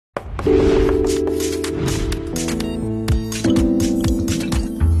Good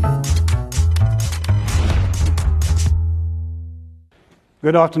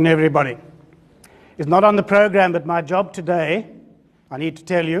afternoon, everybody. It's not on the program, but my job today, I need to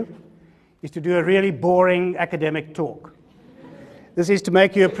tell you, is to do a really boring academic talk. This is to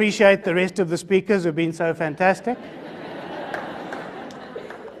make you appreciate the rest of the speakers who've been so fantastic.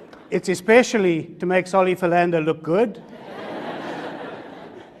 It's especially to make Solly Philander look good.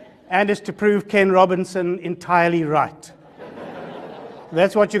 And it's to prove Ken Robinson entirely right.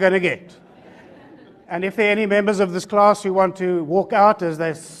 That's what you're going to get. And if there are any members of this class who want to walk out, as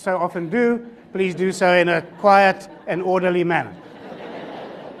they so often do, please do so in a quiet and orderly manner.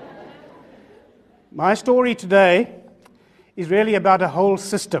 My story today is really about a whole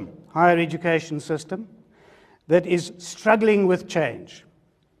system, higher education system, that is struggling with change,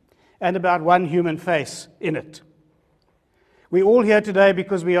 and about one human face in it. We're all here today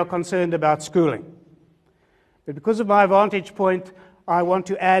because we are concerned about schooling. But because of my vantage point, I want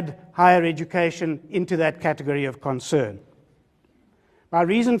to add higher education into that category of concern. My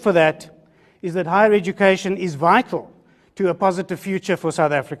reason for that is that higher education is vital to a positive future for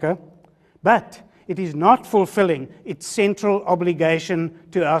South Africa, but it is not fulfilling its central obligation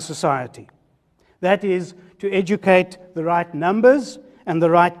to our society. That is, to educate the right numbers and the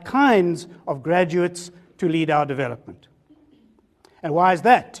right kinds of graduates to lead our development. And why is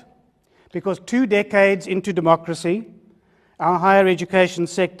that? Because 2 decades into democracy, our higher education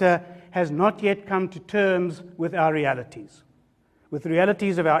sector has not yet come to terms with our realities, with the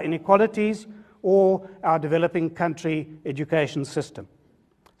realities of our inequalities or our developing country education system.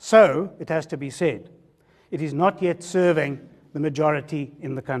 So, it has to be said, it is not yet serving the majority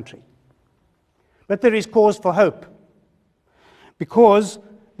in the country. But there is cause for hope, because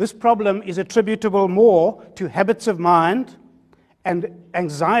this problem is attributable more to habits of mind and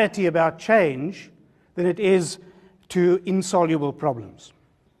anxiety about change than it is to insoluble problems.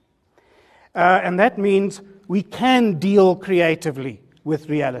 And that means we can deal creatively with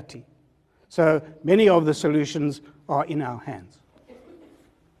reality. So many of the solutions are in our hands.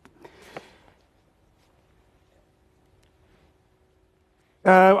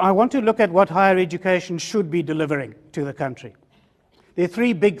 I want to look at what higher education should be delivering to the country. There are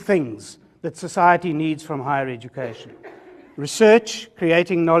 3 big things that society needs from higher education: research,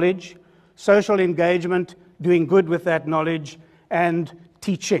 creating knowledge; social engagement, doing good with that knowledge; and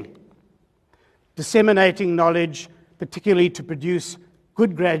teaching, disseminating knowledge, particularly to produce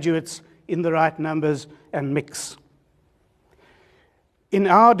good graduates in the right numbers and mix. In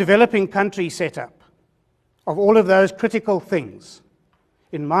our developing country setup, of all of those critical things,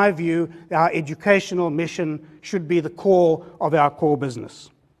 in my view, our educational mission should be the core of our core business.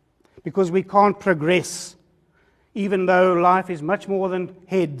 Because we can't progress. Even though life is much more than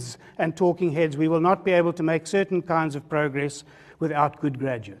heads and talking heads, we will not be able to make certain kinds of progress without good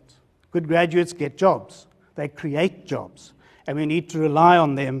graduates. Good graduates get jobs. They create jobs. And we need to rely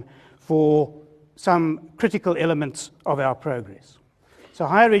on them for some critical elements of our progress. So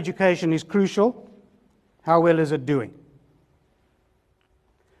higher education is crucial. How well is it doing?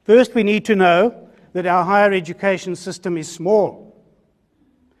 First, we need to know that our higher education system is small.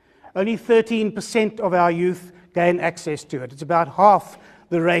 Only 13% of our youth gain access to it. It's about half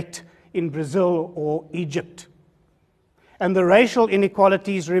the rate in Brazil or Egypt. And the racial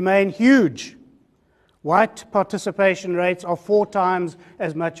inequalities remain huge. White participation rates are 4 times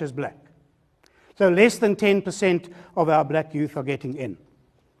as much as black. So less than 10% of our black youth are getting in.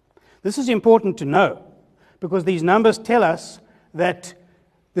 This is important to know, because these numbers tell us that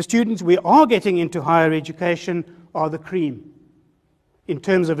the students we are getting into higher education are the cream in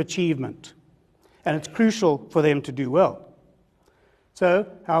terms of achievement. And it's crucial for them to do well. So,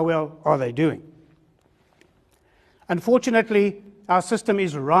 how well are they doing? Unfortunately, our system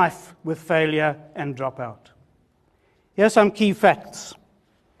is rife with failure and dropout. Here are some key facts.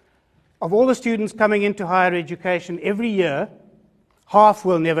 Of all the students coming into higher education every year, half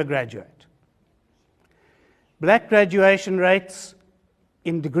will never graduate. Black graduation rates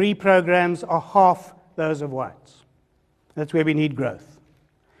in degree programs are half those of whites. That's where we need growth.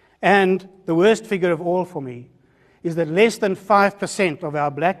 And the worst figure of all for me is that less than 5% of our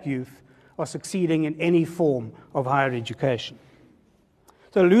black youth are succeeding in any form of higher education.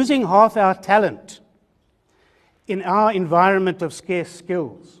 So losing half our talent in our environment of scarce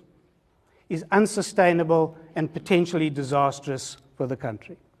skills is unsustainable and potentially disastrous for the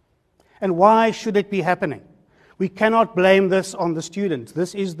country. And why should it be happening? We cannot blame this on the students.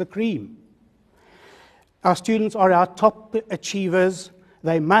 This is the cream. Our students are our top achievers.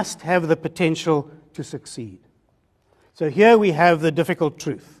 They must have the potential to succeed. So here we have the difficult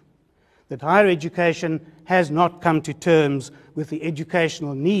truth. that higher education has not come to terms with the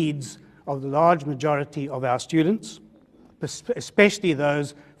educational needs of the large majority of our students, especially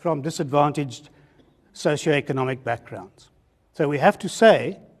those from disadvantaged socioeconomic backgrounds. So we have to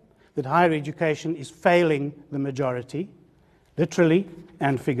say that higher education is failing the majority, literally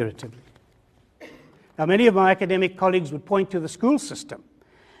and figuratively. Now, many of my academic colleagues would point to the school system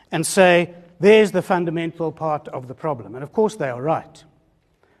and say, there's the fundamental part of the problem. And of course they are right.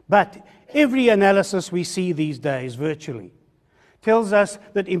 But every analysis we see these days, virtually, tells us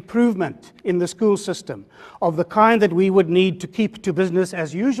that improvement in the school system of the kind that we would need to keep to business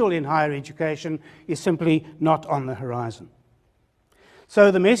as usual in higher education is simply not on the horizon. So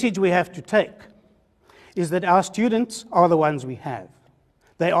the message we have to take is that our students are the ones we have.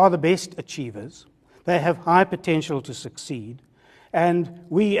 They are the best achievers. They have high potential to succeed. And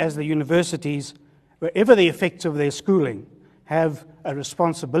we, as the universities, wherever the effects of their schooling, have a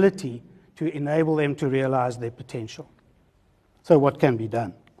responsibility to enable them to realize their potential. So what can be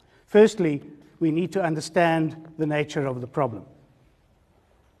done? Firstly, we need to understand the nature of the problem.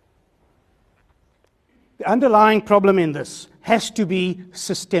 The underlying problem in this has to be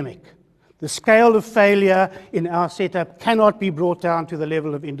systemic. The scale of failure in our setup cannot be brought down to the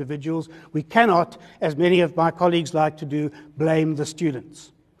level of individuals. We cannot, as many of my colleagues like to do, blame the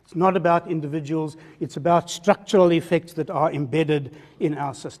students. It's not about individuals, it's about structural effects that are embedded in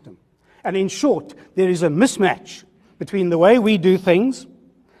our system. And in short, there is a mismatch between the way we do things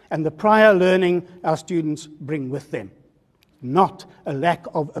and the prior learning our students bring with them, not a lack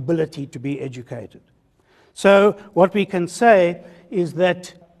of ability to be educated. So what we can say is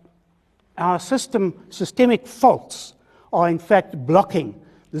that our systemic faults are in fact blocking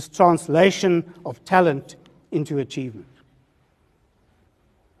this translation of talent into achievement.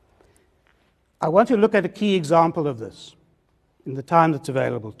 I want to look at a key example of this in the time that's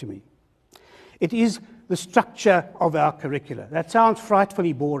available to me. It is the structure of our curricula. That sounds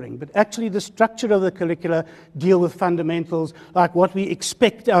frightfully boring, but actually the structure of the curricula deal with fundamentals like what we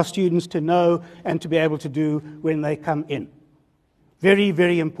expect our students to know and to be able to do when they come in. Very,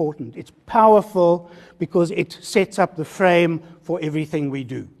 very important. It's powerful because it sets up the frame for everything we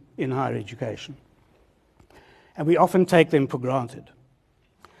do in higher education. And we often take them for granted.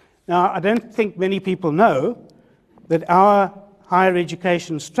 Now, I don't think many people know that our higher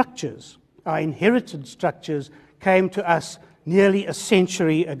education structures, our inherited structures, came to us nearly a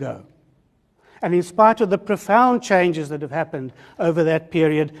century ago. And in spite of the profound changes that have happened over that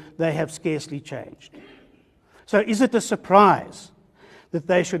period, they have scarcely changed. So is it a surprise that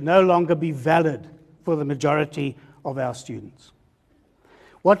they should no longer be valid for the majority of our students?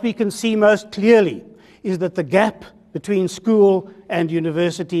 What we can see most clearly is that the gap between school and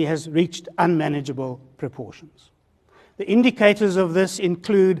university has reached unmanageable proportions. The indicators of this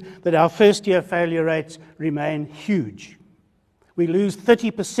include that our first-year failure rates remain huge. We lose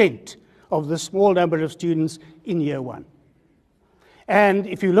 30% of the small number of students in year one. And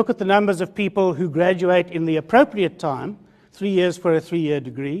if you look at the numbers of people who graduate in the appropriate time, 3 years for a 3-year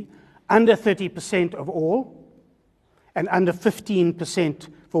degree, under 30% of all, and under 15%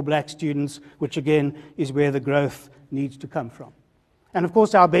 for black students, which again is where the growth needs to come from. And of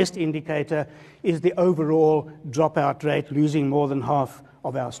course, our best indicator is the overall dropout rate, losing more than half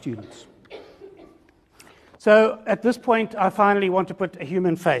of our students. So at this point, I finally want to put a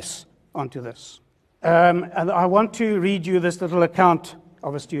human face onto this. And I want to read you this little account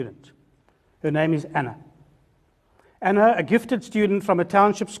of a student. Her name is Anna. Anna, a gifted student from a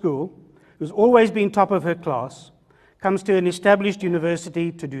township school who's always been top of her class, comes to an established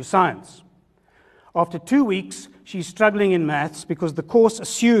university to do science. After 2 weeks, she's struggling in maths because the course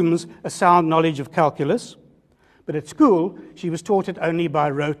assumes a sound knowledge of calculus, but at school, she was taught it only by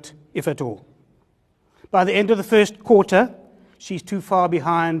rote, if at all. By the end of the first quarter, she's too far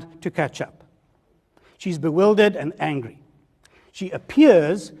behind to catch up. She's bewildered and angry. She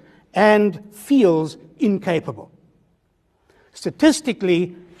appears and feels incapable.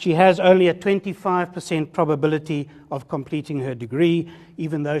 Statistically, she has only a 25% probability of completing her degree,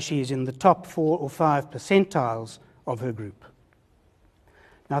 even though she is in the top 4 or 5 percentiles of her group.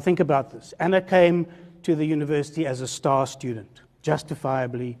 Now think about this. Anna came to the university as a star student,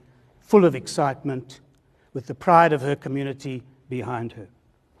 justifiably, full of excitement, with the pride of her community behind her.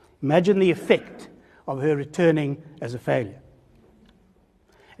 Imagine the effect of her returning as a failure.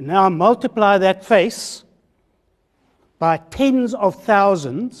 And now multiply that face by tens of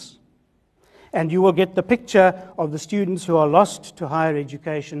thousands, and you will get the picture of the students who are lost to higher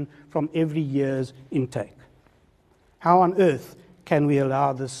education from every year's intake. How on earth can we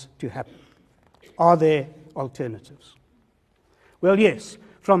allow this to happen? Are there alternatives? Well, yes,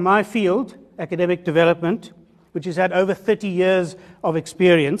 from my field, academic development, which has had over 30 years of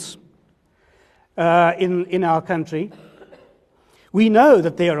experience in our country, we know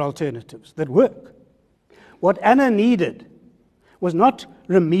that there are alternatives that work. What Anna needed was not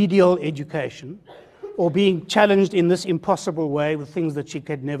remedial education or being challenged in this impossible way with things that she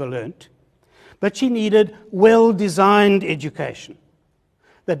had never learnt, but she needed well-designed education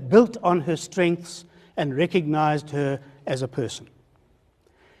that built on her strengths and recognized her as a person.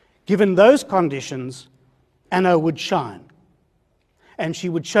 Given those conditions, Anna would shine, and she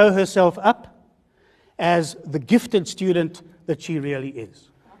would show herself up as the gifted student that she really is.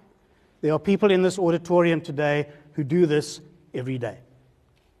 There are people in this auditorium today who do this every day.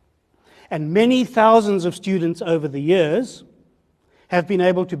 And many thousands of students over the years have been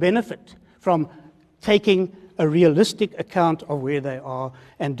able to benefit from taking a realistic account of where they are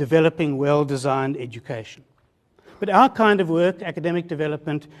and developing well-designed education. But our kind of work, academic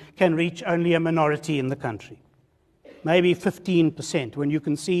development, can reach only a minority in the country. Maybe 15%, when you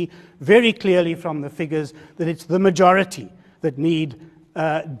can see very clearly from the figures that it's the majority that need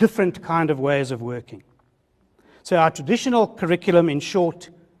different kind of ways of working. So our traditional curriculum, in short,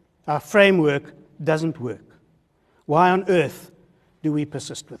 our framework, doesn't work. Why on earth do we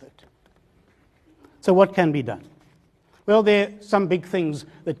persist with it? So what can be done? Well, there are some big things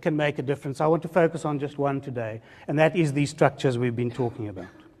that can make a difference. I want to focus on just one today, and that is these structures we've been talking about.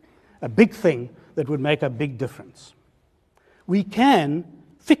 A big thing that would make a big difference. We can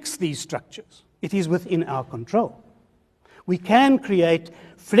fix these structures. It is within our control. We can create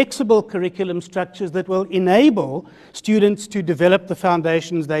flexible curriculum structures that will enable students to develop the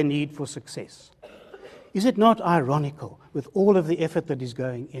foundations they need for success. Is it not ironical, with all of the effort that is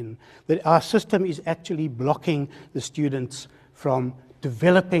going in, that our system is actually blocking the students from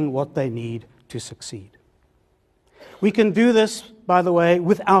developing what they need to succeed? We can do this, by the way,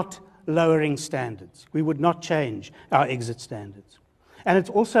 without lowering standards. We would not change our exit standards. And it's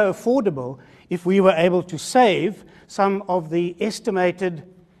also affordable if we were able to save some of the estimated,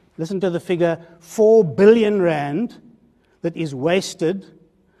 listen to the figure, 4 billion rand that is wasted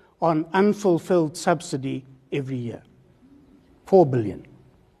on unfulfilled subsidy every year. 4 billion.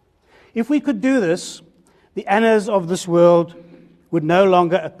 If we could do this, the Annas of this world would no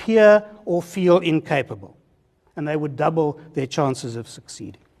longer appear or feel incapable, and they would double their chances of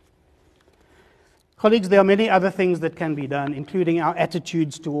succeeding. Colleagues, there are many other things that can be done, including our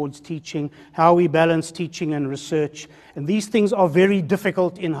attitudes towards teaching, how we balance teaching and research. And these things are very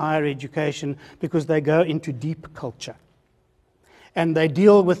difficult in higher education because they go into deep culture. And they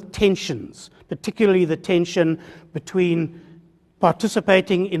deal with tensions, particularly the tension between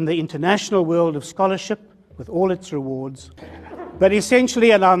participating in the international world of scholarship with all its rewards. But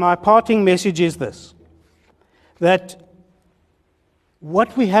essentially, and my parting message is this, that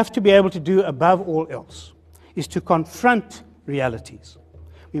what we have to be able to do above all else is to confront realities.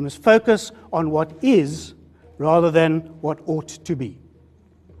 We must focus on what is rather than what ought to be.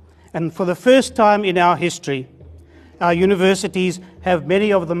 And for the first time in our history, our universities have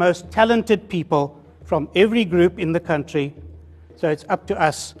many of the most talented people from every group in the country, so it's up to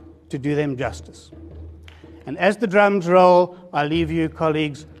us to do them justice. And as the drums roll, I leave you,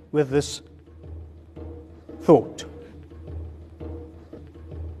 colleagues, with this thought.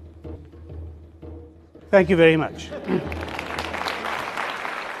 Thank you very much.